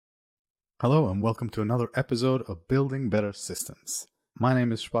Hello and welcome to another episode of Building Better Systems. My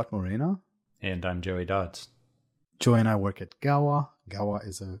name is Shpat Morena. And I'm Joey Dodds. Joey and I work at Gawa. Gawa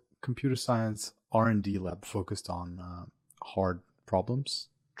is a computer science R&D lab focused on hard problems,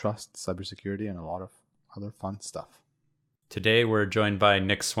 trust, cybersecurity, and a lot of other fun stuff. Today we're joined by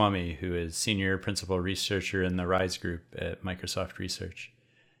Nick Swamy, who is Senior Principal Researcher in the RISE group at Microsoft Research.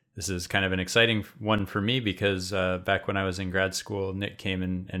 This is kind of an exciting one for me because back when I was in grad school, Nick came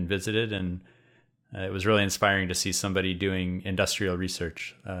and visited, and it was really inspiring to see somebody doing industrial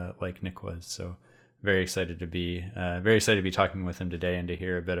research like Nick was. So very excited to be talking with him today and to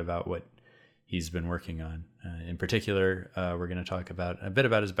hear a bit about what he's been working on. In particular, we're going to talk about a bit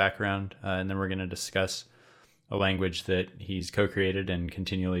about his background, and then we're going to discuss a language that he's co-created and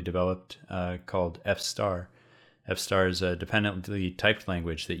continually developed called F-Star. F-Star is a dependently typed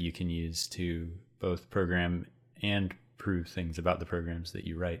language that you can use to both program and prove things about the programs that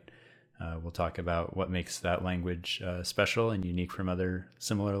you write. We'll talk about what makes that language special and unique from other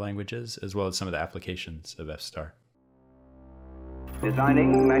similar languages, as well as some of the applications of F-Star.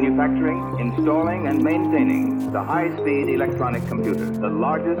 Designing, manufacturing, installing, and maintaining the high-speed electronic computer, the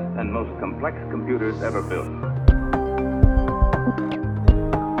largest and most complex computers ever built.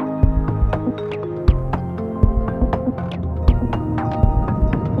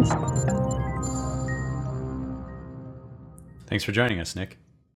 Thanks for joining us, Nick.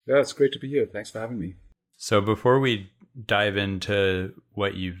 Yeah, it's great to be here. Thanks for having me. So before we dive into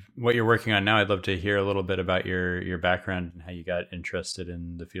what you're working on now, I'd love to hear a little bit about your background and how you got interested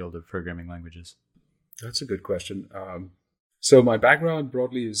in the field of programming languages. That's a good question. So my background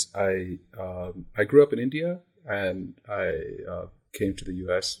broadly is I grew up in India and I came to the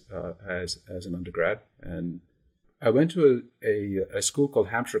U.S. as an undergrad, and I went to a school called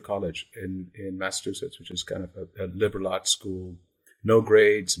Hampshire College in Massachusetts, which is kind of a liberal arts school, no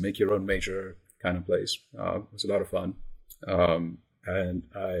grades, make your own major kind of place. It was a lot of fun. And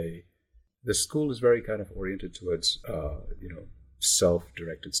the school is very kind of oriented towards,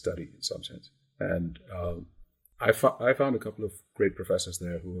 self-directed study in some sense. And I found a couple of great professors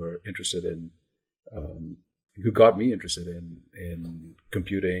there who were interested in, who got me interested in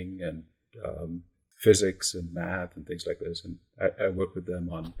computing and physics and math and things like this. And I worked with them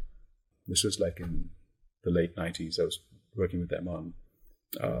on, this was like in the late 90s, I was working with them on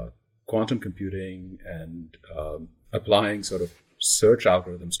quantum computing and applying sort of search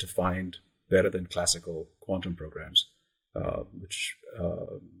algorithms to find better than classical quantum programs,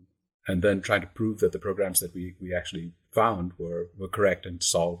 and then trying to prove that the programs that we actually found were correct and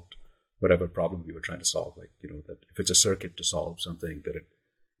solved whatever problem we were trying to solve. Like, that if it's a circuit to solve something, that it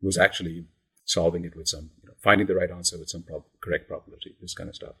was actually solving it with some, finding the right answer with some correct probability, this kind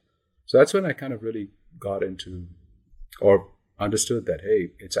of stuff. So that's when I kind of really got into, or understood that,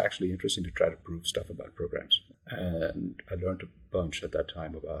 hey, it's actually interesting to try to prove stuff about programs. And I learned a bunch at that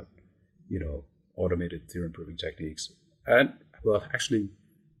time about, automated theorem proving techniques. And, well, actually,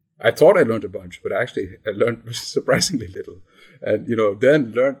 I thought I learned a bunch, but I learned surprisingly little. And,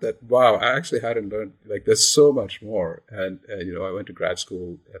 then learned that, wow, I actually hadn't learned, like, there's so much more. And I went to grad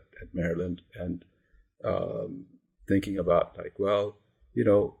school at Maryland and thinking about, like, well,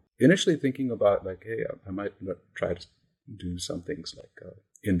 initially thinking about, like, hey, I might try to do some things like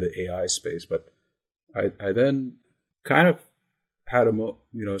in the AI space. But I then kind of had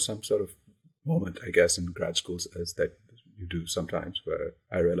some sort of moment, I guess, in grad schools as that you do sometimes, where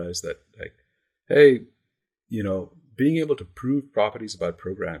I realized that, like, hey, being able to prove properties about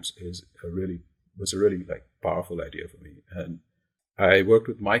programs was a really like powerful idea for me. And I worked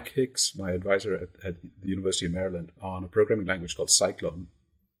with Mike Hicks, my advisor at the University of Maryland, on a programming language called Cyclone.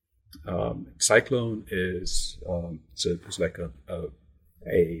 Cyclone is it's like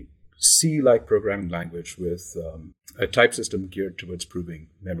a C-like programming language with a type system geared towards proving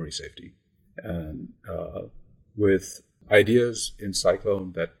memory safety, and with ideas in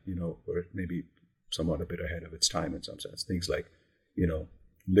Cyclone that were maybe somewhat a bit ahead of its time in some sense. Things like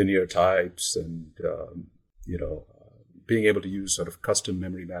linear types and being able to use sort of custom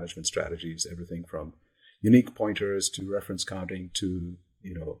memory management strategies, everything from unique pointers to reference counting to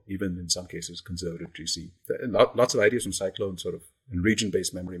even in some cases conservative GC. Lots of ideas from Cyclone, sort of in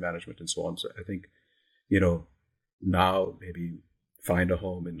region-based memory management and so on. So I think now maybe find a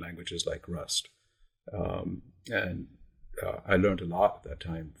home in languages like Rust. And I learned a lot at that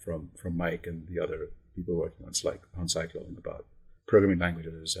time from Mike and the other people working on Cyclone about programming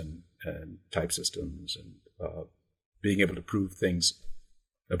languages and type systems and being able to prove things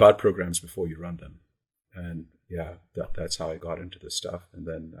about programs before you run them. And yeah, that's how I got into this stuff. And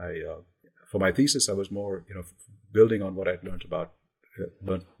then for my thesis, I was more, building on what I'd learned about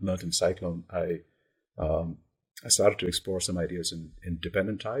learned in Cyclone, I started to explore some ideas in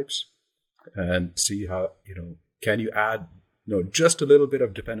dependent types and see how, can you add, just a little bit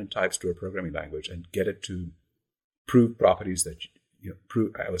of dependent types to a programming language and get it to prove properties that,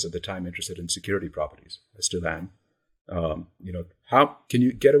 prove. I was at the time interested in security properties. I still am. How can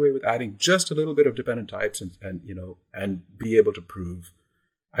you get away with adding just a little bit of dependent types and be able to prove,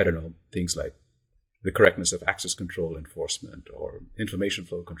 I don't know, things like the correctness of access control enforcement or information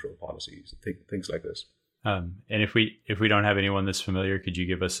flow control policies, things like this. And if we don't have anyone that's familiar, could you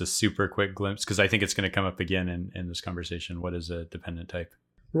give us a super quick glimpse? Because I think it's going to come up again in this conversation. What is a dependent type?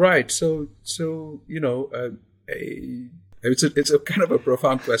 Right. So it's a kind of a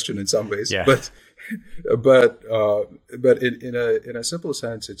profound question in some ways. Yeah. But in a simple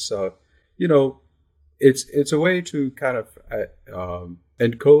sense, it's it's a way to kind of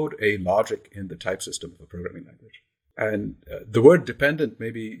encode a logic in the type system of a programming language. And the word dependent,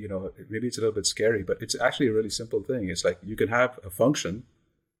 maybe it's a little bit scary, but it's actually a really simple thing. It's like you can have a function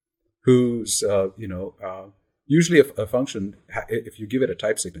whose, usually a function, if you give it a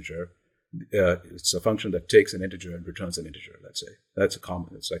type signature, it's a function that takes an integer and returns an integer, let's say. That's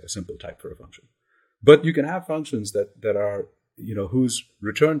it's like a simple type for a function. But you can have functions that are, whose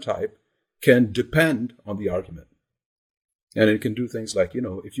return type can depend on the argument. And it can do things like,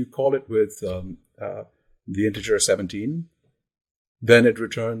 if you call it with the integer 17, then it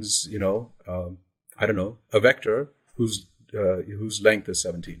returns, a vector whose length is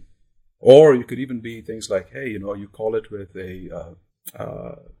 17. Or you could even be things like, hey, you call it with a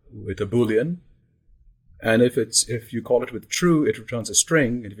Boolean, and if you call it with true, it returns a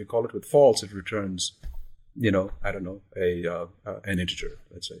string, and if you call it with false, it returns, an integer,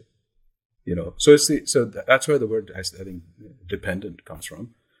 let's say. So that's where the word, I think, dependent comes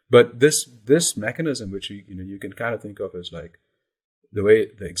from. But this mechanism, which you can kind of think of as like the way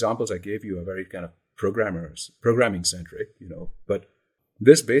the examples I gave you are very kind of programming centric, but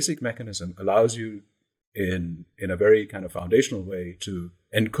this basic mechanism allows you in a very kind of foundational way to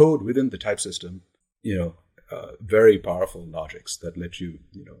encode within the type system, very powerful logics that let you,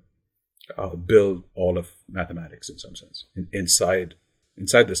 build all of mathematics in some sense inside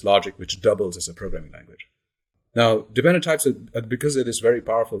this logic, which doubles as a programming language. Now, dependent types, because it is a very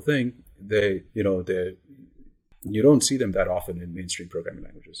powerful thing, you don't see them that often in mainstream programming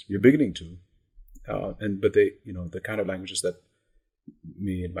languages. You're beginning to, but they, the kind of languages that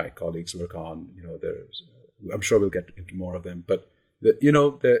me and my colleagues work on, I'm sure we'll get into more of them, but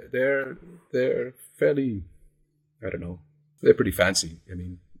they're fairly, I don't know, they're pretty fancy. I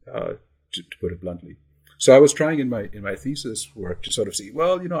mean, to put it bluntly. So I was trying in my thesis work to sort of see,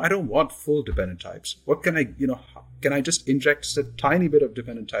 well, I don't want full dependent types. What can I, can I just inject a tiny bit of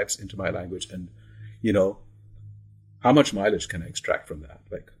dependent types into my language, and, how much mileage can I extract from that?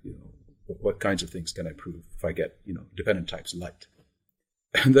 Like, what kinds of things can I prove if I get, dependent types light?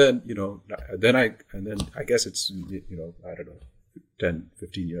 And then, I guess it's, I don't know, 10,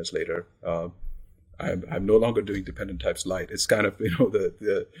 15 years later, I'm no longer doing dependent types light. It's kind of,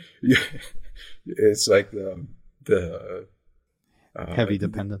 it's like the heavy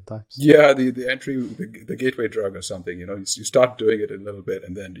dependent types. Yeah, the entry, the gateway drug or something. You start doing it a little bit,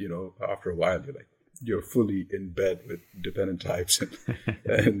 and then after a while you're fully in bed with dependent types,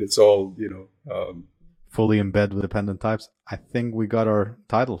 and it's all fully in bed with dependent types. I think we got our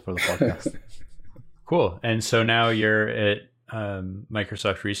title for the podcast. Cool. And so now you're at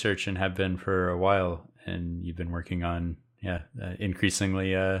Microsoft Research and have been for a while, and you've been working on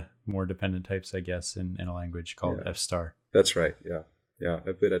increasingly more dependent types, I guess, in a language called F-star. That's right. Yeah.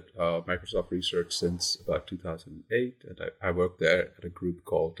 I've been at Microsoft Research since about 2008, and I worked there at a group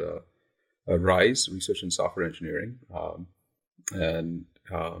called RISE, Research in Software Engineering, and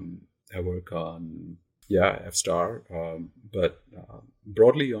I work on F-star, but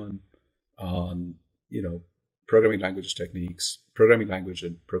broadly on programming language techniques, programming language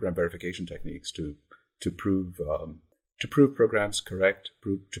and program verification techniques to prove programs correct,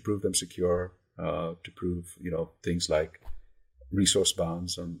 to prove them secure, to prove things like resource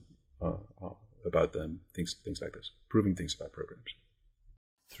bounds about them, things like this, proving things about programs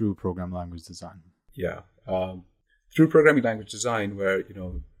through program language design. Yeah, through programming language design, where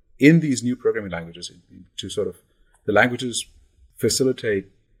in these new programming languages, to sort of the languages facilitate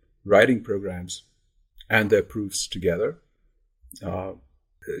writing programs and their proofs together,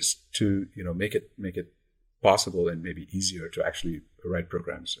 is to make it possible and maybe easier to actually write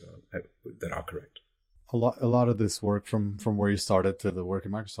programs that are correct. A lot of this work from where you started to the work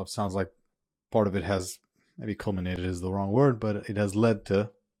at Microsoft sounds like part of it has maybe culminated is the wrong word, but it has led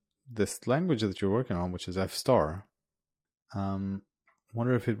to this language that you're working on, which is F-star.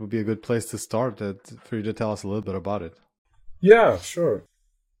 wonder if it would be a good place to start for you to tell us a little bit about it. Yeah, sure.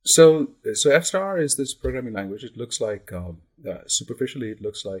 So F-star is this programming language. It looks like superficially, it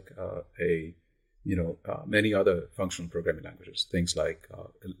looks like many other functional programming languages. Things like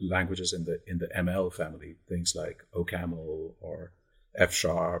languages in the ML family, things like OCaml or F#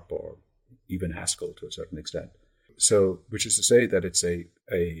 or even Haskell to a certain extent. So, which is to say that it's a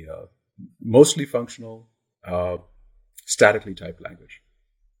mostly functional, statically typed language.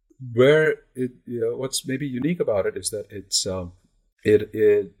 Where what's maybe unique about it is that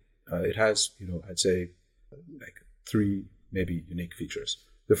it has, I'd say like 3 maybe unique features.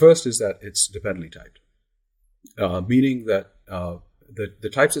 The first is that it's dependently typed, meaning that the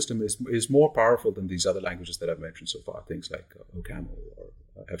type system is more powerful than these other languages that I've mentioned so far, things like OCaml or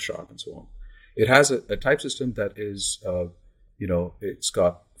F# and so on. It has a type system that is, it's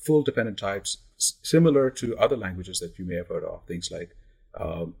got full dependent types similar to other languages that you may have heard of, things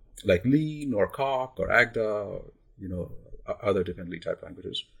like Lean or Coq or Agda, or, other dependently typed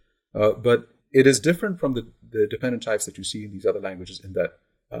languages. But it is different from the dependent types that you see in these other languages in that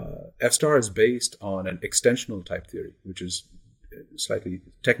F* is based on an extensional type theory, which is slightly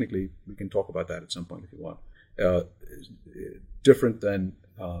technically, we can talk about that at some point if you want, different than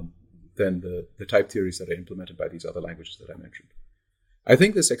the type theories that are implemented by these other languages that I mentioned. I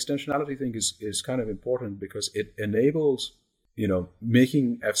think this extensionality thing is kind of important because it enables,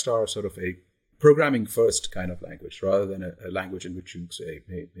 making F* sort of a programming first kind of language rather than a language in which you say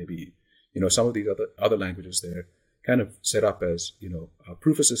maybe, some of these other languages, they're kind of set up as,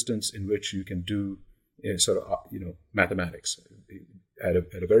 proof assistants in which you can do sort of, mathematics at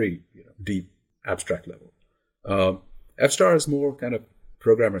a very deep abstract level. F* is more kind of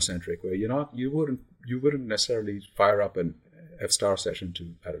programmer centric, where you wouldn't necessarily fire up an F* session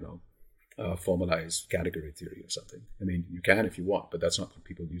to, I don't know, formalize category theory or something. I mean, you can if you want, but that's not what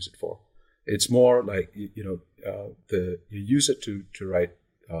people use it for. It's more like you use it to write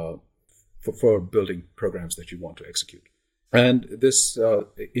for building programs that you want to execute. And this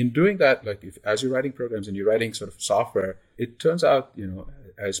in doing that, like as you're writing programs and you're writing sort of software, it turns out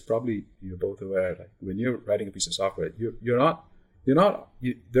as probably you're both aware, like when you're writing a piece of software, there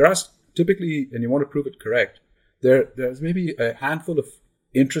are typically, and you want to prove it correct, there's maybe a handful of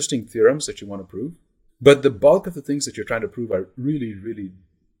interesting theorems that you want to prove, but the bulk of the things that you're trying to prove are really, really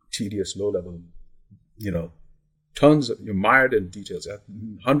tedious, low-level, tons of, you're mired in details,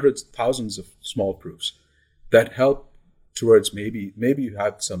 hundreds, thousands of small proofs that help towards maybe you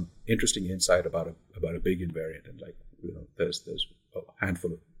have some interesting insight about a big invariant, and like there's a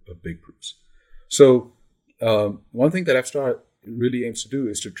handful of big proofs. So one thing that F* really aims to do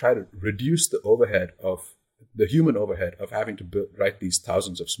is to try to reduce the human overhead of having to write these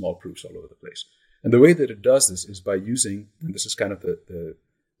thousands of small proofs all over the place. And the way that it does this is by using, and this is kind of the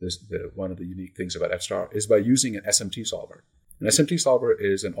one of the unique things about F*, is by using an SMT solver. An SMT solver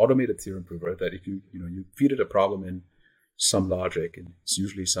is an automated theorem prover that if you feed it a problem in some logic, and it's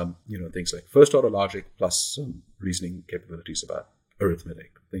usually some things like first order logic plus some reasoning capabilities about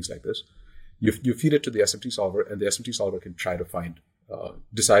arithmetic, things like this. You feed it to the SMT solver, and the SMT solver can try to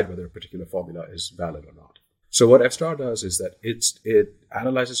decide whether a particular formula is valid or not. So what F* does is that it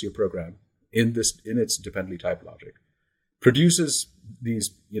analyzes your program in its dependently typed logic, produces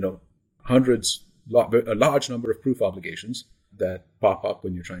these a large number of proof obligations that pop up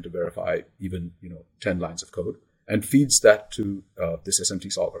when you're trying to verify even 10 lines of code, and feeds that to this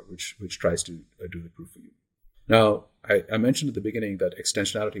SMT solver, which tries to do the proof for you. Now, I mentioned at the beginning that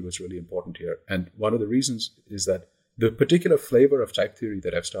extensionality was really important here, and one of the reasons is that the particular flavor of type theory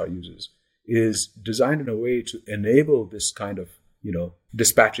that F* uses is designed in a way to enable this kind of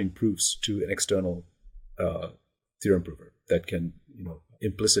dispatching proofs to an external theorem prover that can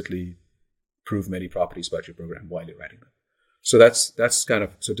implicitly prove many properties about your program while you're writing them. So that's kind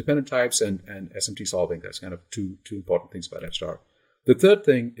of, so dependent types and SMT solving, that's kind of two important things about F*. The third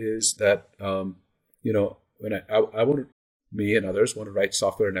thing is that when I want to, me and others want to write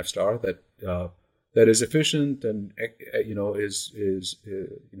software in F* that is efficient and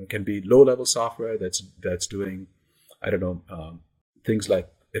can be low level software that's doing things like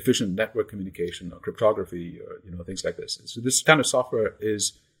efficient network communication or cryptography or things like this. So this kind of software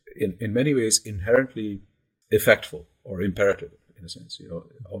is in many ways inherently effectful or imperative in a sense.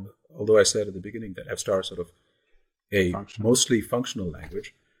 Although I said at the beginning that F* is sort of a mostly functional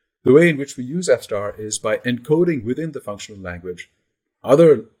language, the way in which we use F* is by encoding within the functional language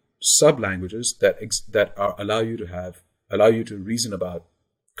other sub-languages that allow you to reason about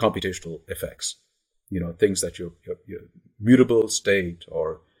computational effects. Things that your mutable state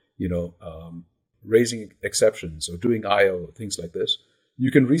or raising exceptions or doing I/O, things like this.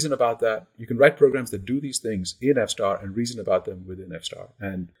 you can reason about that. You can write programs that do these things in FStar and reason about them within FStar.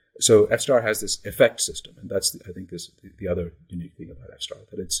 And so FStar has this effect system, and that's I think the other unique thing about FStar,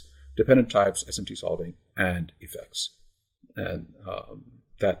 that it's dependent types, SMT solving, and effects, and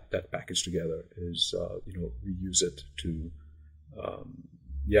that package together is we use it to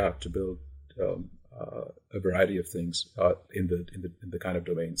build a variety of things in the kind of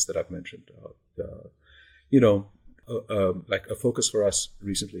domains that I've mentioned. Like a focus for us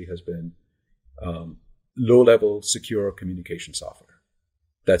recently has been low-level secure communication software.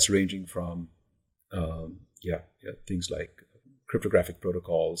 That's ranging from things like cryptographic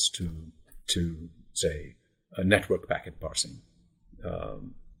protocols to say network packet parsing,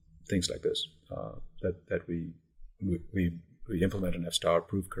 things like this that we implement in FStar,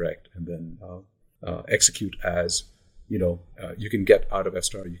 prove correct, and then execute as you can get out of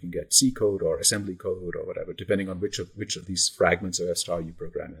FStar. You can get C code or assembly code or whatever, depending on which of these fragments of FStar you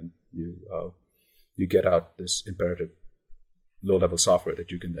program in. You get out this imperative low-level software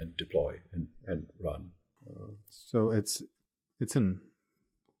that you can then deploy and run. So it's in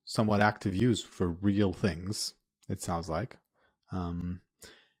somewhat active use for real things, it sounds like. And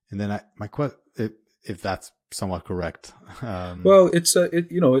then if that's somewhat correct. Well, I'd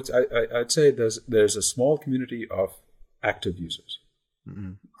say there's a small community of active users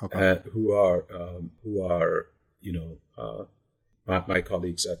who are my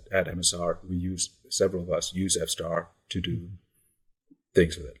colleagues at MSR. Several of us use FStar to do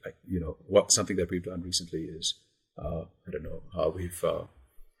things with it. Like something that we've done recently is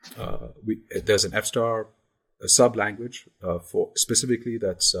there's an FStar sub language for specifically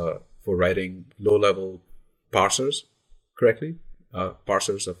that's for writing low-level parsers correctly,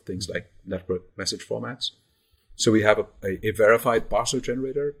 parsers of things like network message formats. So we have a verified parser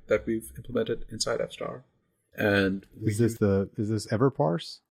generator that we've implemented inside FStar. And is this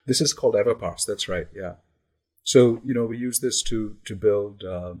EverParse? This is called EverParse. That's right. Yeah. So we use this to build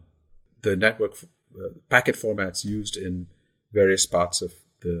the network packet formats used in various parts of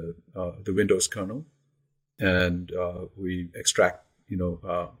the Windows kernel, and we extract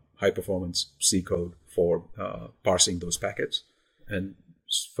high performance C code for parsing those packets. And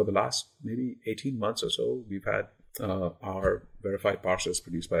for the last maybe 18 months or so, we've had our verified parsers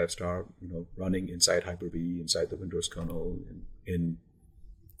produced by FStar, running inside Hyper-V, inside the Windows kernel, in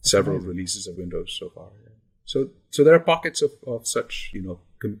several releases of Windows so far. Yeah. So there are pockets of such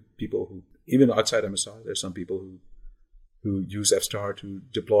people who, even outside MSR, there's some people who use FStar to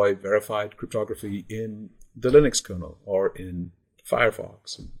deploy verified cryptography in the Linux kernel or in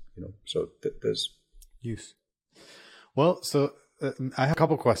Firefox, and so there's use. Well, so I have a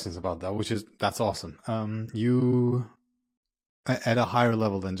couple questions about that, that's awesome. You at a higher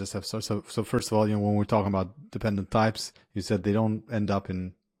level than just FStar. So first of all, when we're talking about dependent types, you said they don't end up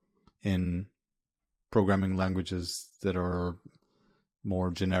in programming languages that are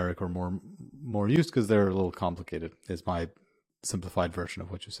more generic or more used because they're a little complicated, is my simplified version of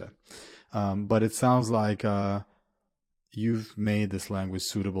what you said. But it sounds like you've made this language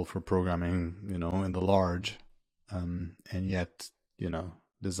suitable for programming, in the large, and yet,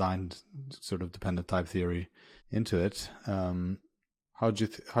 designed sort of dependent type theory into it. How'd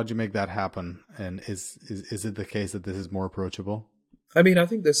you make that happen? And is it the case that this is more approachable? I mean, I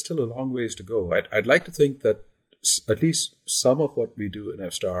think there's still a long ways to go. I'd like to think that at least some of what we do in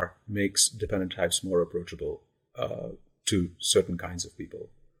FStar makes dependent types more approachable to certain kinds of people.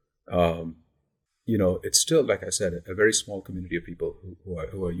 It's still, like I said, a very small community of people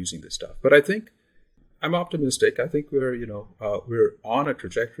who are using this stuff. But I think I'm optimistic. I think we're on a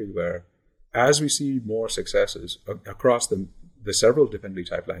trajectory where, as we see more successes across the several dependently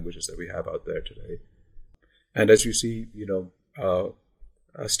typed languages that we have out there today, and as you see,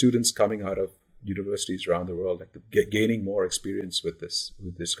 students coming out of universities around the world, like gaining more experience with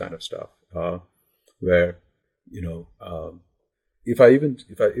this kind of stuff, where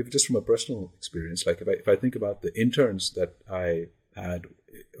if just from a personal experience, like if I think about the interns that I had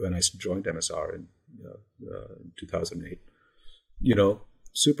when I joined MSR in 2008,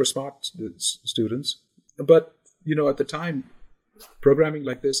 super smart students, but at the time, programming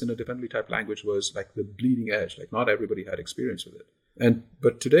like this in a dependently typed language was like the bleeding edge. Like not everybody had experience with it,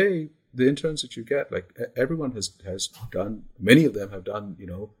 but today the interns that you get, like everyone has done. Many of them have done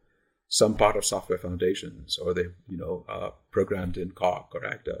some part of Software Foundations, or they've programmed in Coq or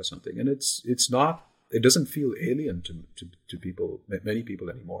Agda or something, and it doesn't feel alien to people, many people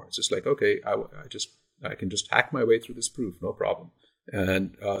anymore. It's just like, okay, I can just hack my way through this proof, no problem.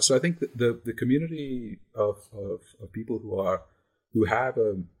 And so I think that the community of people who have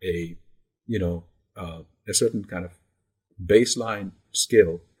a certain kind of baseline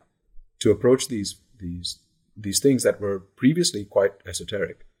skill to approach these things that were previously quite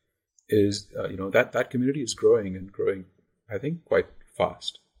esoteric is, that community is growing and growing, I think, quite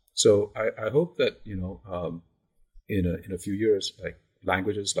fast. So I hope that, in a few years, like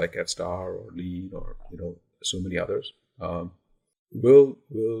languages like F-star or Lean or, so many others, will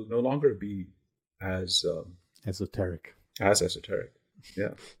no longer be as esoteric. As esoteric.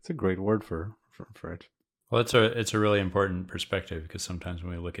 Yeah. It's a great word for it. Well, it's a really important perspective, because sometimes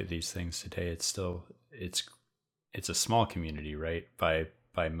when we look at these things today, it's a small community, right? By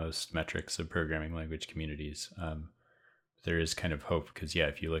most metrics of programming language communities. There is kind of hope, because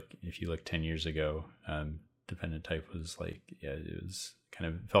if you look 10 years ago, dependent type was it was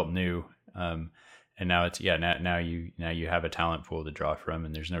kind of felt new. And now it's now you have a talent pool to draw from,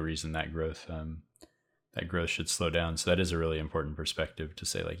 and there's no reason that growth should slow down. So that is a really important perspective to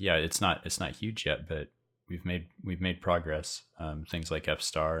say, it's not huge yet, but we've made progress. Things like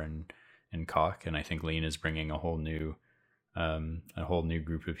F-star and Coq, and I think Lean is bringing a whole new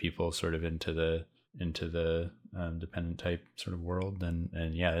group of people sort of into the dependent type sort of world, and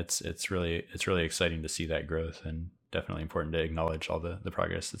it's really exciting to see that growth, and definitely important to acknowledge all the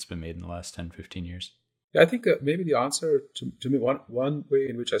progress that's been made in the last 10-15 years. Yeah, I think that maybe the answer to me, one way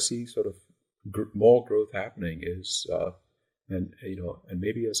in which I see sort of more growth happening is, and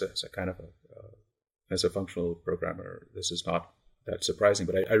maybe as a kind of as a functional programmer, this is not that surprising,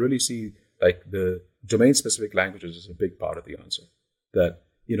 but I really see like the domain-specific languages is a big part of the answer. That,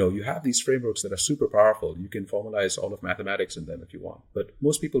 you have these frameworks that are super powerful. You can formalize all of mathematics in them if you want, but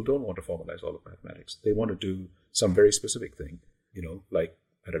most people don't want to formalize all of mathematics. They want to do some very specific thing, like,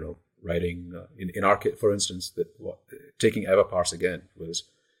 I don't know, writing in our case, for instance, taking Eva parse again was,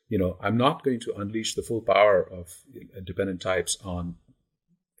 I'm not going to unleash the full power of dependent types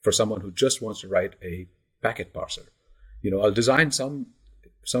for someone who just wants to write a packet parser. I'll design some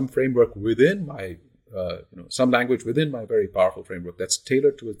framework within my, some language within my very powerful framework that's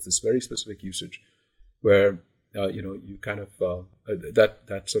tailored towards this very specific usage, where you kind of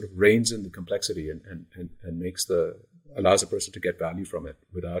that sort of reins in the complexity and allows a person to get value from it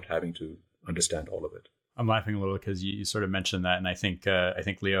without having to understand all of it. I'm laughing a little because you sort of mentioned that, and I think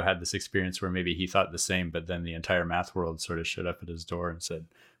Leo had this experience where maybe he thought the same, but then the entire math world sort of showed up at his door and said,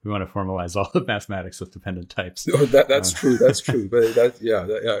 "We want to formalize all of mathematics with dependent types." Oh, that's true. That's true. But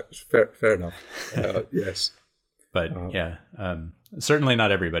fair enough. Yes. But certainly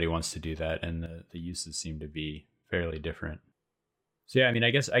not everybody wants to do that, and the uses seem to be fairly different. So yeah, I mean,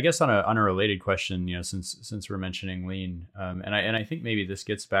 I guess on a related question, since we're mentioning Lean, and I think maybe this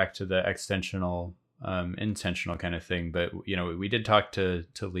gets back to the extensional, intentional kind of thing. But we did talk to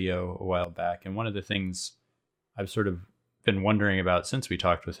Leo a while back, and one of the things I've sort of been wondering about since we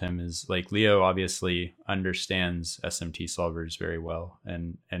talked with him is, like, Leo obviously understands SMT solvers very well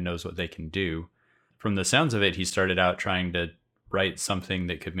and knows what they can do. From the sounds of it, he started out trying to write something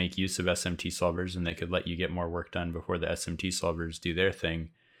that could make use of SMT solvers and they could let you get more work done before the SMT solvers do their thing.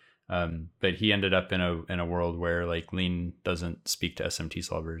 But he ended up in a world where, like, Lean doesn't speak to SMT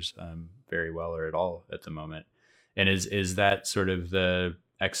solvers very well or at all at the moment. And is that sort of the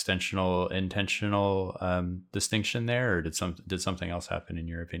extensional intentional distinction there, or did something else happen in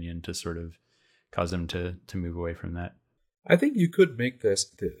your opinion to sort of cause him to move away from that? I think you could make the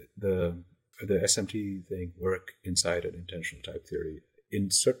SMT thing work inside an intentional type theory in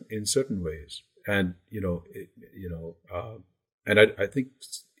certain ways, and and I think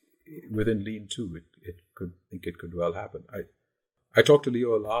within Lean too, it could well happen. I talked to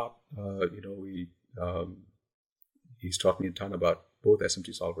Leo a lot. He's taught me a ton about both SMT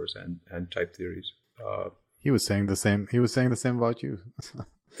solvers and type theories. He was saying the same. He was saying the same about you.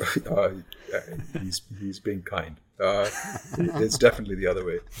 He's being kind. It's definitely the other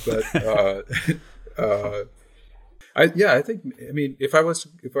way. But I think, I mean, if I was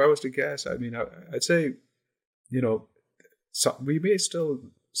to guess, I mean, I'd say, we may still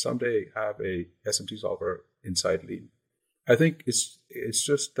someday have a SMT solver inside Lean. I think it's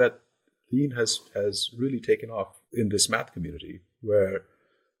just that Lean has really taken off in this math community, where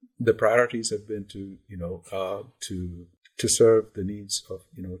the priorities have been to to serve the needs of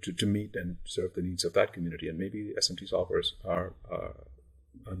to meet and serve the needs of that community, and maybe SMT solvers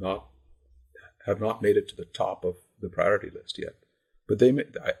have not made it to the top of the priority list yet, but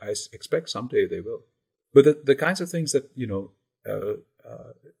I expect someday they will. But the kinds of things that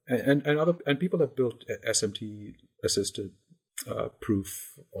and people have built SMT assisted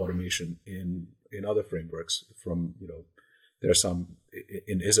proof automation in other frameworks. From there are some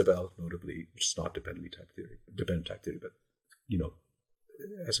in Isabelle, notably, which is not dependent type theory, but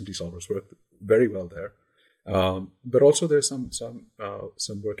SMT solvers work very well there. But also there's some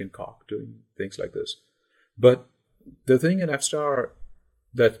work in Coq doing things like this. But the thing in F-star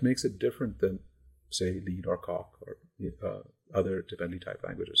that makes it different than, say, Lean or Coq or other dependently typed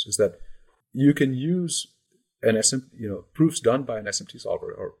languages is that you can use proofs done by an SMT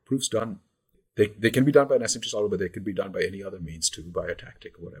solver, or proofs done. They can be done by an SMT solver, but they could be done by any other means too, by a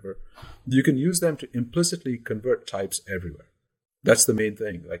tactic or whatever. You can use them to implicitly convert types everywhere. That's the main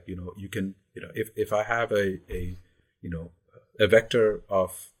thing. Like, you can, if I have a vector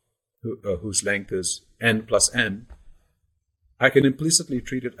of whose length is n plus n, I can implicitly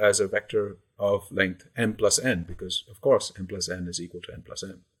treat it as a vector of length m plus n, because of course m plus n is equal to n plus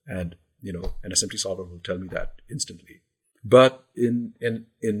m, and an SMT solver will tell me that instantly. But in an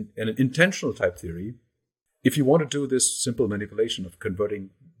intentional type theory, if you want to do this simple manipulation of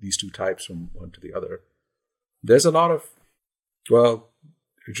converting these two types from one to the other, there's a lot of, well,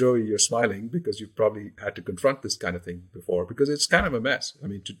 Joey, you're smiling because you've probably had to confront this kind of thing before, because it's kind of a mess. I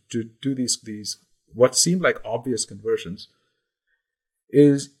mean, to do these what seem like obvious conversions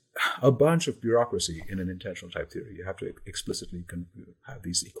is a bunch of bureaucracy in an intentional type theory. You have to explicitly have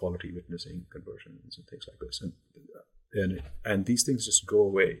these equality witnessing conversions and things like this, and these things just go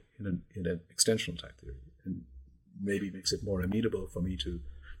away in an extensional type theory, and maybe makes it more amenable for me to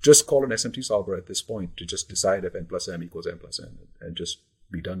just call an SMT solver at this point to just decide if n plus m equals n plus n and just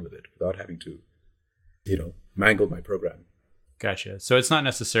be done with it without having to, mangle my program. Gotcha. So it's not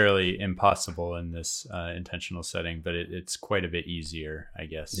necessarily impossible in this intentional setting, but it's quite a bit easier, I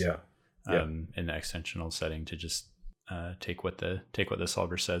guess. Yeah. In the extensional setting to just take what the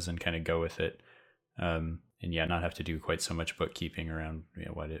solver says and kind of go with it, and not have to do quite so much bookkeeping around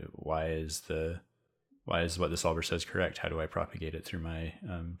why is what the solver says correct? How do I propagate it through my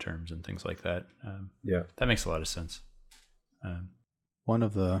terms and things like that? That makes a lot of sense. One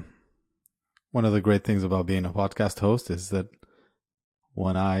of the great things about being a podcast host is that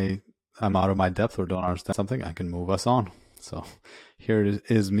when I'm out of my depth or don't understand something, I can move us on. So here it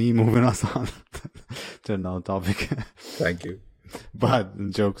is me moving us on to another topic. Thank you.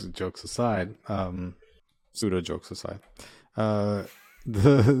 But jokes aside, pseudo jokes aside, I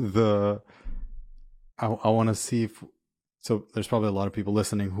want to see if, so there's probably a lot of people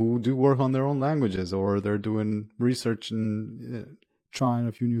listening who do work on their own languages, or they're doing research and trying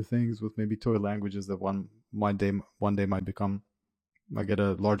a few new things with maybe toy languages that one day might get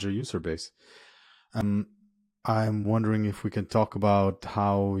a larger user base. I'm wondering if we can talk about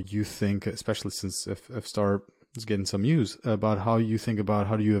how you think, especially since F-star is getting some use, about how you think about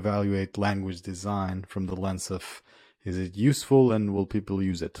how do you evaluate language design from the lens of, is it useful and will people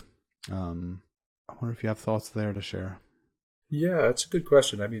use it? I wonder if you have thoughts there to share. Yeah, that's a good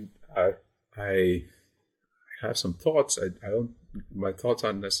question. I mean, I have some thoughts. My thoughts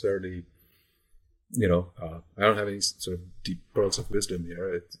aren't necessarily, I don't have any sort of deep pearls of wisdom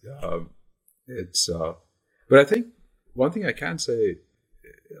here. But I think one thing I can say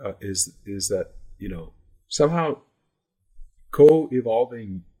is that, somehow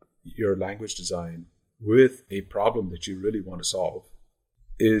co-evolving your language design with a problem that you really want to solve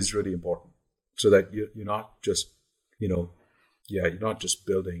is really important, so that you're not just, you're not just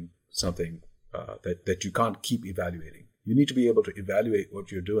building something that you can't keep evaluating. You need to be able to evaluate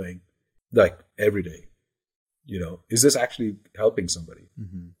what you're doing, like every day. Is this actually helping somebody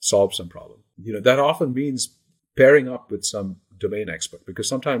solve some problem? That often means pairing up with some domain expert, because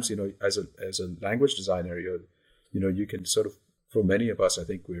sometimes, as a language designer, you can sort of, for many of us, I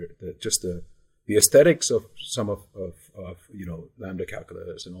think the aesthetics of some of lambda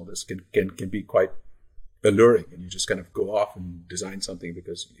calculus and all this can be quite alluring, and you just kind of go off and design something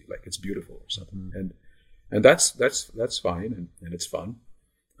because it's beautiful or something, and that's fine and it's fun,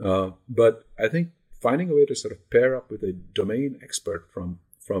 but I think finding a way to sort of pair up with a domain expert from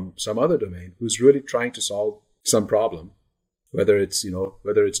some other domain who's really trying to solve some problem, whether it's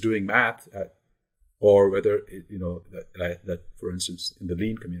doing math or whether that for instance in the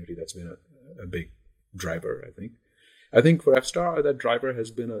Lean community that's been a big driver. I think for F-star that driver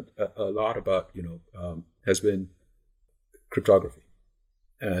has been a lot about has been cryptography,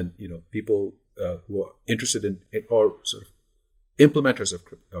 and people who are interested in or sort of implementers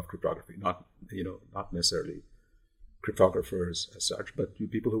of cryptography, not necessarily cryptographers as such, but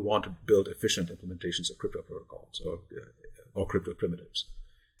people who want to build efficient implementations of crypto protocols or crypto primitives.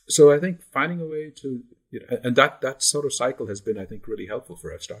 So I think finding a way to, and that sort of cycle has been, I think, really helpful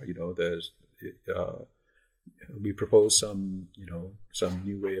for F-star. We propose some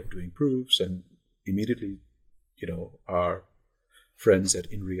new way of doing proofs, and immediately, our friends at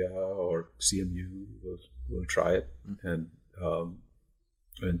INRIA or CMU will try it and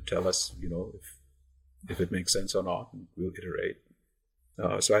tell us, if it makes sense or not, and we'll iterate.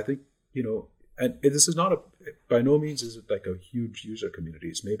 So I think, and this is not by no means is it like a huge user community.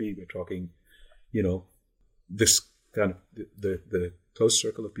 It's maybe we're talking, this kind of the close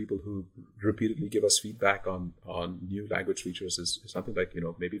circle of people who repeatedly give us feedback on new language features is something like,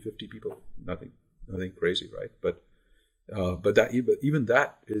 maybe 50 people, nothing crazy, right? But even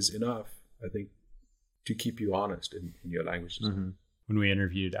that is enough, I think, to keep you honest in your language design. Mm-hmm. When we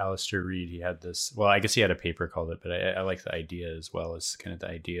interviewed Alistair Reed, he had this, well, I guess he had a paper called it, but I like the idea as well as kind of the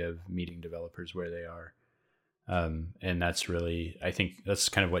idea of meeting developers where they are. And that's really, I think that's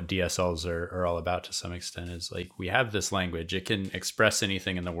kind of what DSLs are all about to some extent, is like, we have this language, it can express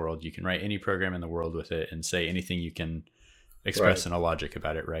anything in the world. You can write any program in the world with it and say anything you can express in a logic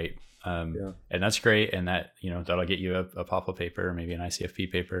about it, right? And that's great. And that, that'll get you a POPL paper, or maybe an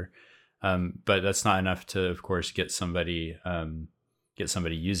ICFP paper. But that's not enough to, of course, get somebody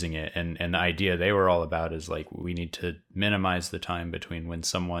using it. And the idea they were all about is like, we need to minimize the time between when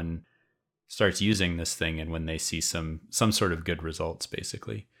someone starts using this thing and when they see some sort of good results,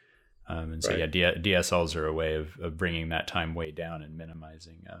 basically. And so, DSLs are a way of bringing that time way down and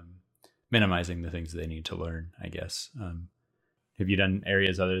minimizing the things they need to learn, I guess. Have you done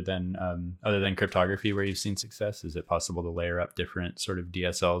areas other than cryptography where you've seen success? Is it possible to layer up different sort of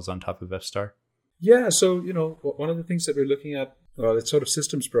DSLs on top of FStar? Yeah. So, one of the things that we're looking at, well, it's sort of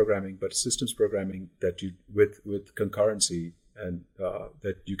systems programming, but systems programming that you with concurrency, and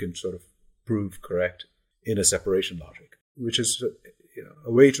that you can sort of prove correct in a separation logic, which is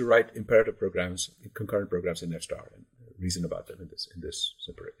a way to write imperative programs, concurrent programs in FStar, and reason about them in this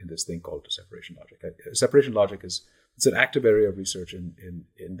thing called the separation logic. Separation logic it's an active area of research in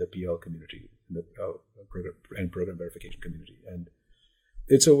the PL community, in the program verification community, and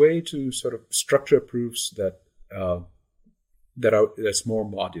it's a way to sort of structure proofs that's more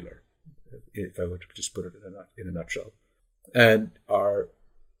modular, if I were to just put it in a nutshell, and are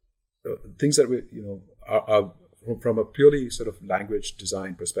things that are from a purely sort of language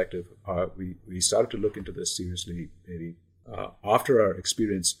design perspective. We started to look into this seriously maybe after our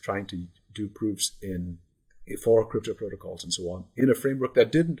experience trying to do proofs for crypto protocols and so on in a framework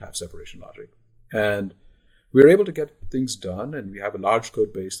that didn't have separation logic, and we were able to get things done, and we have a large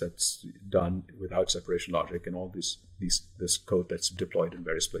code base that's done without separation logic, and all this code that's deployed in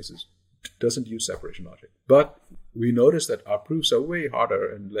various places doesn't use separation logic. But we noticed that our proofs are way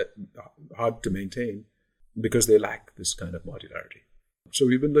harder and hard to maintain because they lack this kind of modularity. So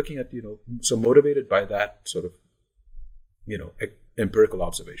we've been looking at, so motivated by that sort of, empirical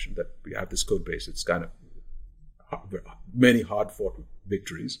observation that we have this code base, it's kind of many hard-fought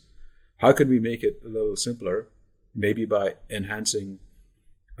victories. How can we make it a little simpler? Maybe by enhancing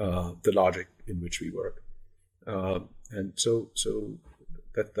the logic in which we work. And so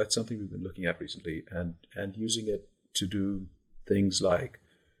that's something we've been looking at recently, and using it to do things like,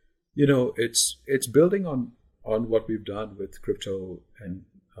 it's building on what we've done with crypto and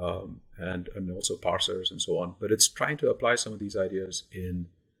also parsers and so on, but it's trying to apply some of these ideas in.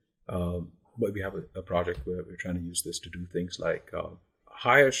 We have a project where we're trying to use this to do things like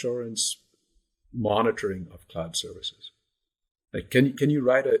high assurance monitoring of cloud services. Like, can you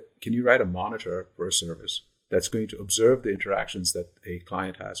write a monitor for a service that's going to observe the interactions that a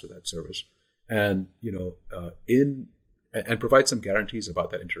client has with that service, and and provide some guarantees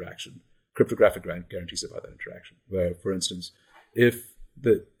about that interaction, cryptographic guarantees about that interaction. Where, for instance, if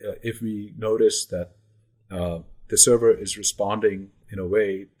we notice that the server is responding in a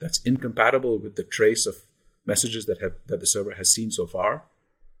way that's incompatible with the trace of messages that the server has seen so far,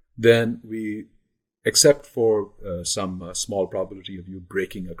 then we, except for some small probability of you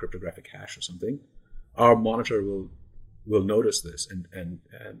breaking a cryptographic hash or something, our monitor will notice this and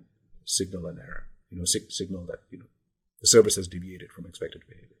signal an error. Signal that the service has deviated from expected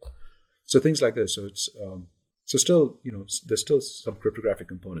behavior. So things like this. So it's still there's still some cryptographic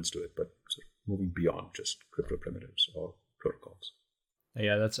components to it, but sort of moving beyond just crypto primitives or protocols.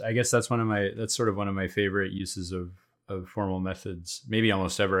 Yeah, that's one of my favorite uses of formal methods, maybe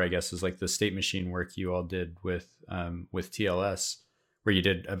almost ever, I guess, is like the state machine work you all did with TLS, where you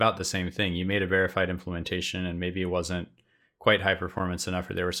did about the same thing. You made a verified implementation, and maybe it wasn't quite high performance enough,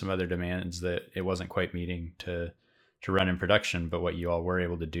 or there were some other demands that it wasn't quite meeting to run in production. But what you all were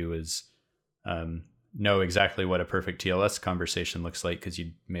able to do is know exactly what a perfect TLS conversation looks like, because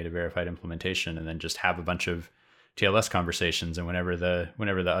you made a verified implementation, and then just have a bunch of TLS conversations, and whenever the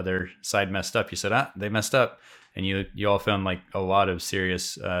other side messed up, you said, they messed up, and you all found like a lot of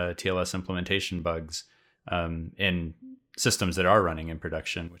serious TLS implementation bugs in systems that are running in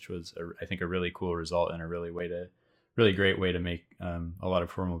production, which was I think a really cool result and a really really great way to make a lot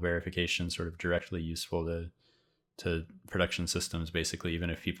of formal verification sort of directly useful to production systems, basically, even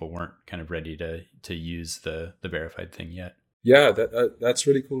if people weren't kind of ready to use the verified thing yet. Yeah, that's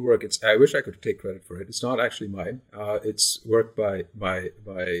really cool work. I wish I could take credit for it. It's not actually mine. It's work by my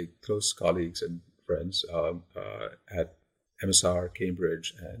close colleagues and friends at MSR,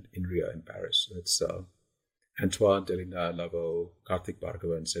 Cambridge, and INRIA in Paris. It's Antoine Delina Lavaux, Karthik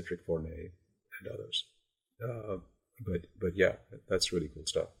Bhargavan, Cedric Fournet, and others. But yeah, that's really cool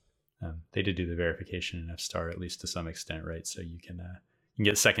stuff. They did do the verification in F-star, at least to some extent, right? So you can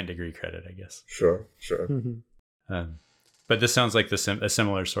get second degree credit, I guess. Sure. Mm-hmm. But this sounds like a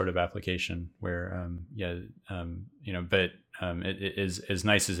similar sort of application where, but it is as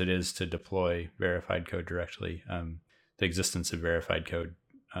nice as it is to deploy verified code directly. The existence of verified code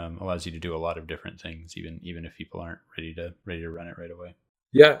allows you to do a lot of different things, even if people aren't ready to run it right away.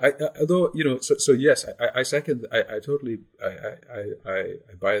 Yeah, although so yes, I second. I totally I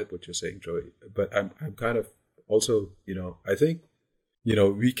buy what you're saying, Joey. But I'm kind of also I think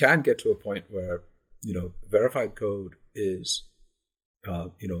we can get to a point where verified code is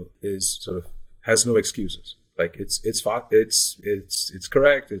sort of has no excuses. Like it's fast, it's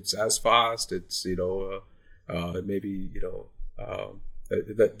correct, it's as fast, it's maybe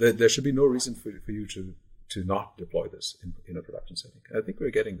there should be no reason for you to not deploy this in a production setting. I think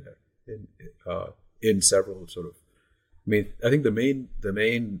we're getting there in several sort of. I mean, I think the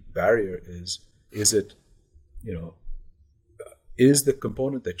main barrier is it is the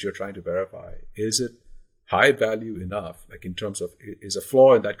component that you're trying to verify, is it high value enough, like in terms of is a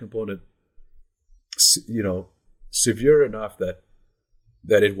flaw in that component severe enough that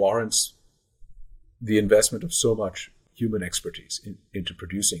it warrants the investment of so much human expertise into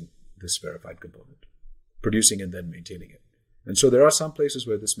producing this verified component, producing and then maintaining it. And so there are some places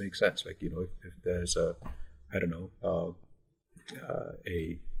where this makes sense, like if there's a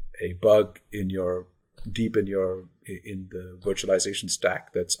bug in the virtualization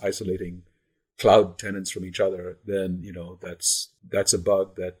stack that's isolating cloud tenants from each other, then that's a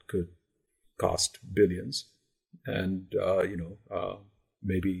bug that could cost billions, and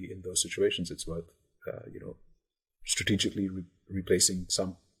maybe in those situations it's worth strategically replacing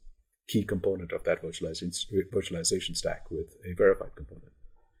some key component of that virtualization stack with a verified component,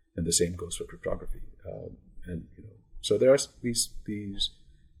 and the same goes for cryptography. So there are these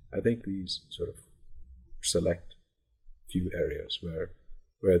I think these sort of select few areas where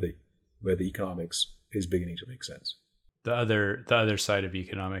the economics is beginning to make sense. The other side of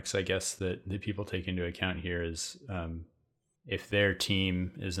economics, I guess, that people take into account here is if their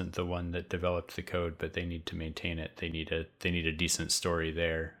team isn't the one that developed the code, but they need to maintain it, they need a decent story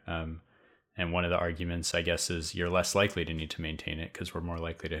there. And one of the arguments, I guess, is you're less likely to need to maintain it because we're more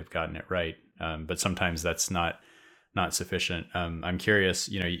likely to have gotten it right. But sometimes that's not sufficient. I'm curious,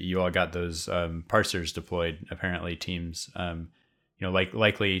 you all got those parsers deployed. Apparently, teams.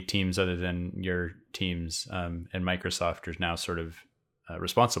 Likely teams other than your teams and Microsoft are now sort of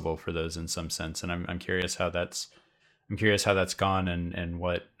responsible for those in some sense. And I'm curious how that's gone and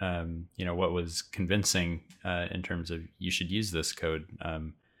what what was convincing in terms of you should use this code.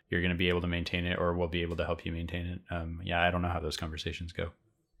 You're going to be able to maintain it, or we'll be able to help you maintain it. I don't know how those conversations go.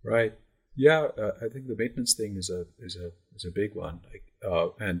 Right. Yeah, I think the maintenance thing is a big one.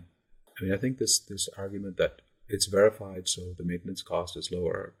 And I mean, I think this argument that it's verified, so the maintenance cost is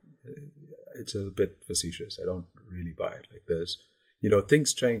lower, it's a bit facetious. I don't really buy it. Like there's,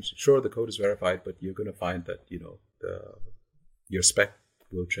 things change. Sure, the code is verified, but you're going to find that, your spec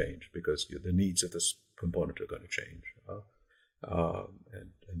will change because the needs of this component are going to change. And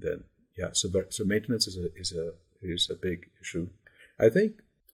then, so maintenance is a big issue. I think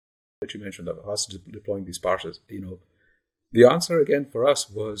that you mentioned of us deploying these parsers, the answer again for us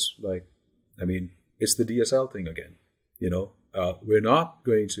was like, I mean, it's the DSL thing again. We're not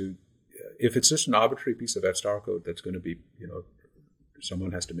going to, if it's just an arbitrary piece of F-star code that's going to be,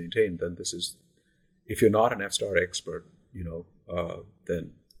 someone has to maintain, then this is, if you're not an F-star expert,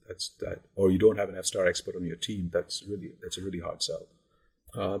 then that's that, or you don't have an F-star expert on your team, that's a really hard sell.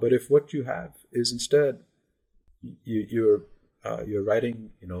 But if what you have is instead, you're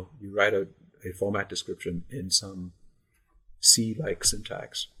writing, you write a format description in some C-like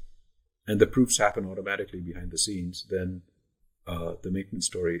syntax, and the proofs happen automatically behind the scenes, then the maintenance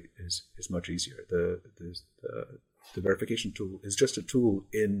story is much easier. The verification tool is just a tool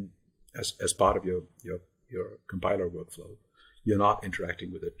as part of your compiler workflow. You're not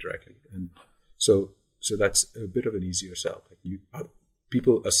interacting with it directly, and so that's a bit of an easier sell. Like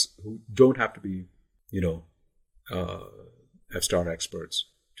people who don't have to be F-star experts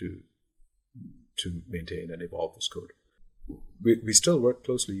to maintain and evolve this code. We still work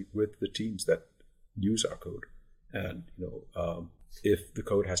closely with the teams that use our code, and if the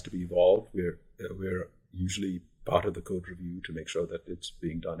code has to be evolved, we're usually part of the code review to make sure that it's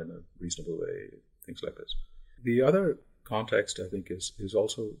being done in a reasonable way, things like this. The other context, I think, is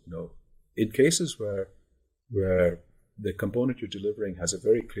also, in cases where the component you're delivering has a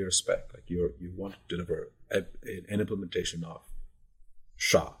very clear spec, like you want to deliver an implementation of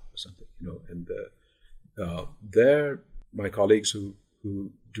SHA or something, and my colleagues who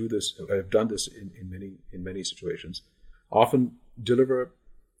do this, have done this in many situations, often deliver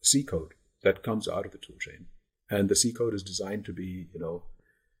C code that comes out of the toolchain. And the C code is designed to be,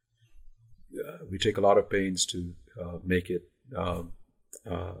 we take a lot of pains to make it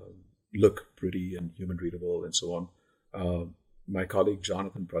look pretty and human readable and so on. My colleague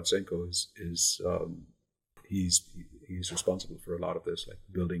Jonathan Prodzenko he's responsible for a lot of this, like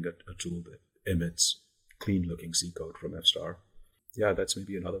building a tool that emits clean looking C code from FStar. Yeah, that's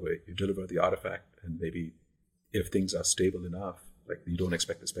maybe another way. You deliver the artifact, and maybe if things are stable enough, like you don't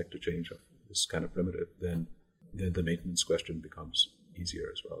expect the spec to change of this kind of primitive, then the maintenance question becomes easier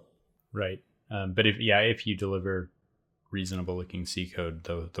as well. Right. But if you deliver reasonable looking C code,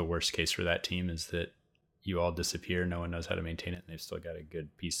 the worst case for that team is that you all disappear, no one knows how to maintain it, and they've still got a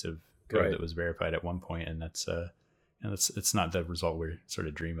good piece of code that was verified at one point, and that's it's not the result we sort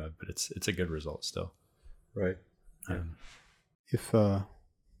of dream of, but it's a good result still. Right. If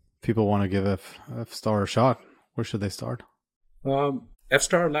people want to give FStar a shot, where should they start?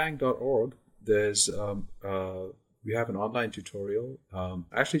 fstarlang.org. There's we have an online tutorial. I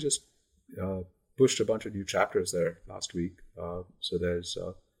actually just pushed a bunch of new chapters there last week. So there's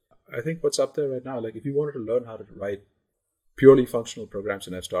I think what's up there right now, like if you wanted to learn how to write purely functional programs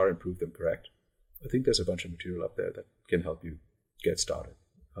in FStar and prove them correct, I think there's a bunch of material up there that can help you get started.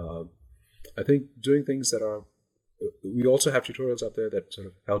 I think doing things that are, we also have tutorials up there that sort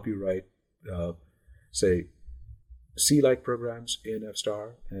of help you write, say, C-like programs in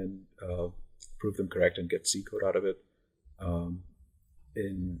FStar and prove them correct and get C code out of it.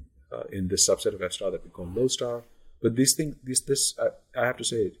 In this subset of FStar that we call Lowstar. But these things, I have to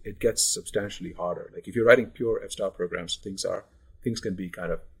say, it gets substantially harder. Like if you're writing pure FStar programs, things can be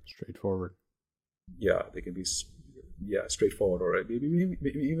kind of straightforward. Yeah, they can be straightforward, or maybe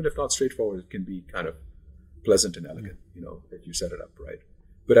even if not straightforward, it can be kind of pleasant and elegant. That you set it up right.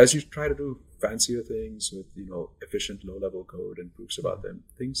 But as you try to do fancier things with efficient low-level code and proofs about them,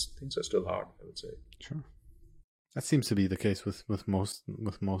 things are still hard, I would say. Sure. That seems to be the case with most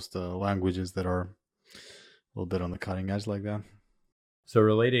languages that are a little bit on the cutting edge like that. So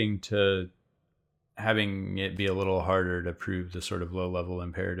relating to having it be a little harder to prove the sort of low-level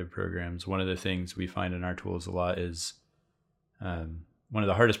imperative programs, one of the things we find in our tools a lot is one of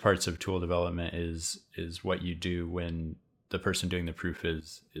the hardest parts of tool development is what you do when the person doing the proof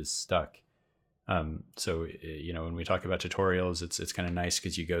is stuck. So when we talk about tutorials, it's kind of nice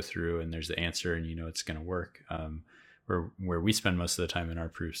because you go through and there's the answer and it's going to work. Where we spend most of the time in our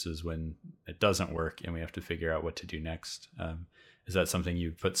proofs is when it doesn't work and we have to figure out what to do next. Is that something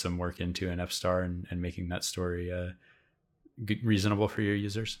you put some work into in FStar and making that story reasonable for your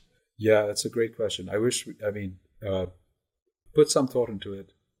users? Yeah, that's a great question. Put some thought into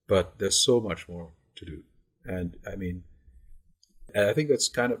it, but there's so much more to do. And I think that's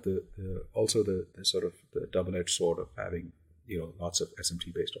kind of the sort of the double-edged sword of having lots of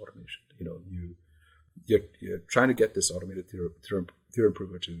SMT-based automation. You're trying to get this automated theorem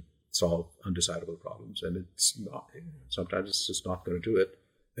prover to solve undecidable problems, and it's not. Sometimes it's just not going to do it.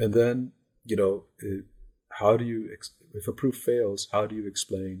 And then how do you, if a proof fails, how do you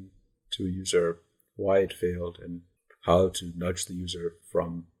explain to a user why it failed and how to nudge the user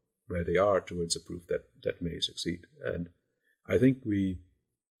from where they are towards a proof that may succeed? And I think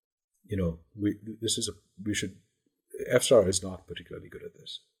FStar is not particularly good at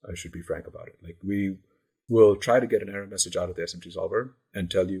this. I should be frank about it. Like we will try to get an error message out of the SMT solver and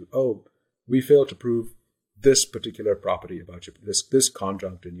tell you, oh, we failed to prove this particular property about this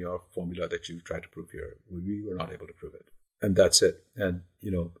conjunct in your formula that you tried to prove here. We were not able to prove it. And that's it. And,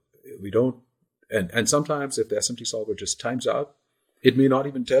 we don't, and sometimes if the SMT solver just times out, it may not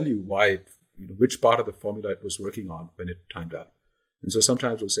even tell you why, which part of the formula it was working on when it timed out. And so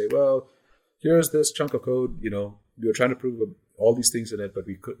sometimes we'll say, well, here's this chunk of code, we were trying to prove all these things in it, but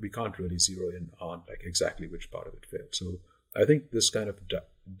we can't really zero in on like exactly which part of it failed. So I think this kind of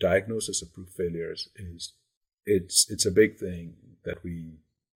diagnosis of proof failures it's a big thing that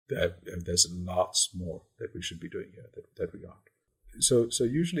there's lots more that we should be doing here that we aren't. So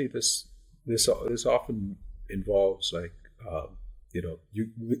usually this often involves like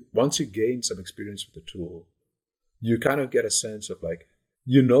once you gain some experience with the tool, you kind of get a sense of like,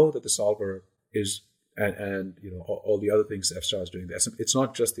 that the solver is, and all the other things F-star is doing. It's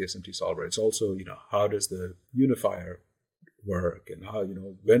not just the SMT solver. It's also, how does the unifier work, and how,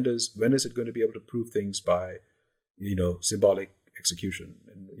 when is it going to be able to prove things by, symbolic execution,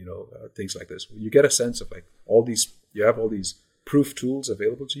 and things like this. You get a sense of like you have all these proof tools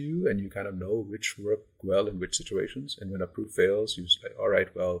available to you, and you kind of know which work well in which situations. And when a proof fails, you say, all right,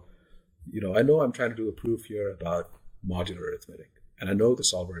 well, I know I'm trying to do a proof here about modular arithmetic, and I know the SMT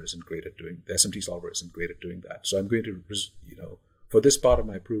solver isn't great at doing that. So I'm going to, for this part of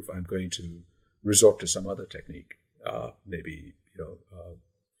my proof, I'm going to resort to some other technique. Maybe,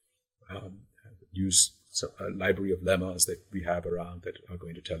 use a library of lemmas that we have around that are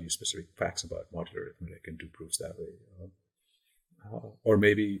going to tell you specific facts about modular arithmetic and do proofs that way. Or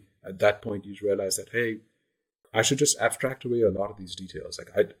maybe at that point you realize that, hey, I should just abstract away a lot of these details.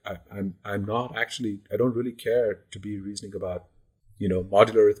 Like I'm not actually, I don't really care to be reasoning about,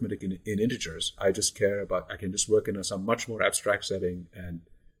 modular arithmetic in integers. I just care about, I can just work in some much more abstract setting, and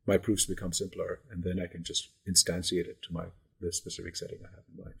my proofs become simpler, and then I can just instantiate it to the specific setting I have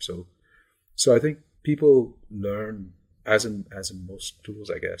in mind. So I think people learn, as in most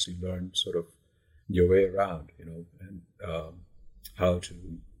tools, I guess, you learn sort of your way around, and how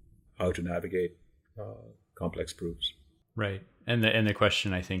to navigate complex proofs. Right. And the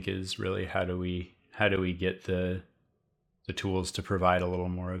question, I think, is really how do we get the tools to provide a little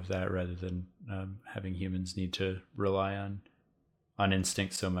more of that, rather than having humans need to rely on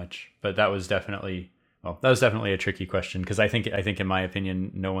instinct so much. But that was definitely a tricky question, because I think in my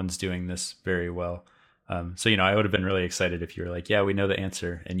opinion, no one's doing this very well. So I would have been really excited if you were like, yeah, we know the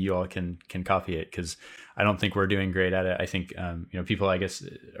answer and you all can copy it, because I don't think we're doing great at it. I think people, I guess,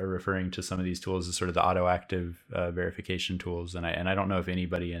 are referring to some of these tools as sort of the autoactive verification tools, and I don't know if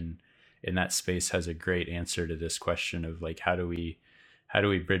anybody in that space has a great answer to this question of like, how do we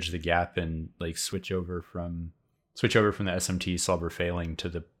bridge the gap and like switch over from the SMT solver failing to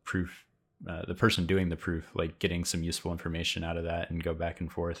the proof, the person doing the proof, like getting some useful information out of that and go back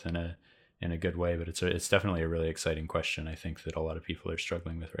and forth in a good way. But it's definitely a really exciting question, I think, that a lot of people are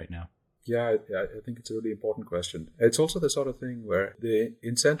struggling with right now. Yeah, I think it's a really important question. It's also the sort of thing where the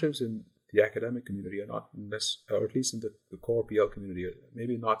incentives in the academic community are not or at least in the core PL community, are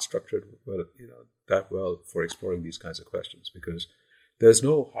maybe not structured well, that well for exploring these kinds of questions, because there's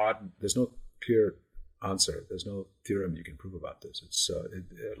no clear answer. There's no theorem you can prove about this. It's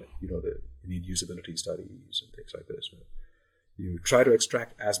you need usability studies and things like this. You try to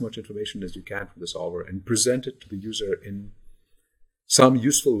extract as much information as you can from the solver and present it to the user in some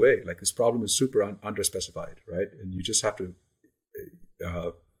useful way. Like, this problem is super underspecified, right? And you just have to.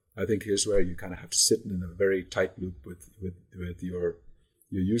 I think here's where you kind of have to sit in a very tight loop with your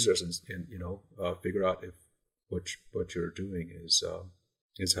users and figure out if what you're doing is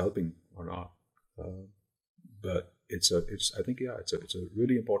helping or not. But it's a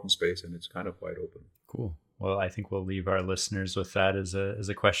really important space, and it's kind of wide open. Cool. Well, I think we'll leave our listeners with that as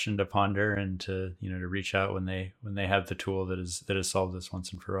a question to ponder, and to reach out when they have the tool that has solved this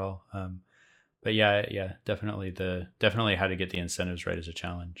once and for all. But yeah, definitely how to get the incentives right is a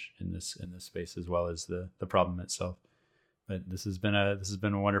challenge in this space, as well as the problem itself. But this has been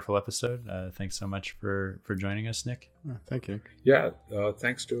a wonderful episode. Thanks so much for joining us, Nick. Thank you. Yeah,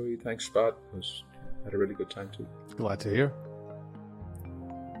 thanks, Joey. Thanks, Scott. Had a really good time too. Glad to hear.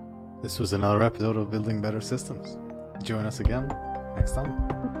 This was another episode of Building Better Systems. Join us again next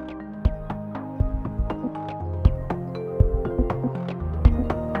time.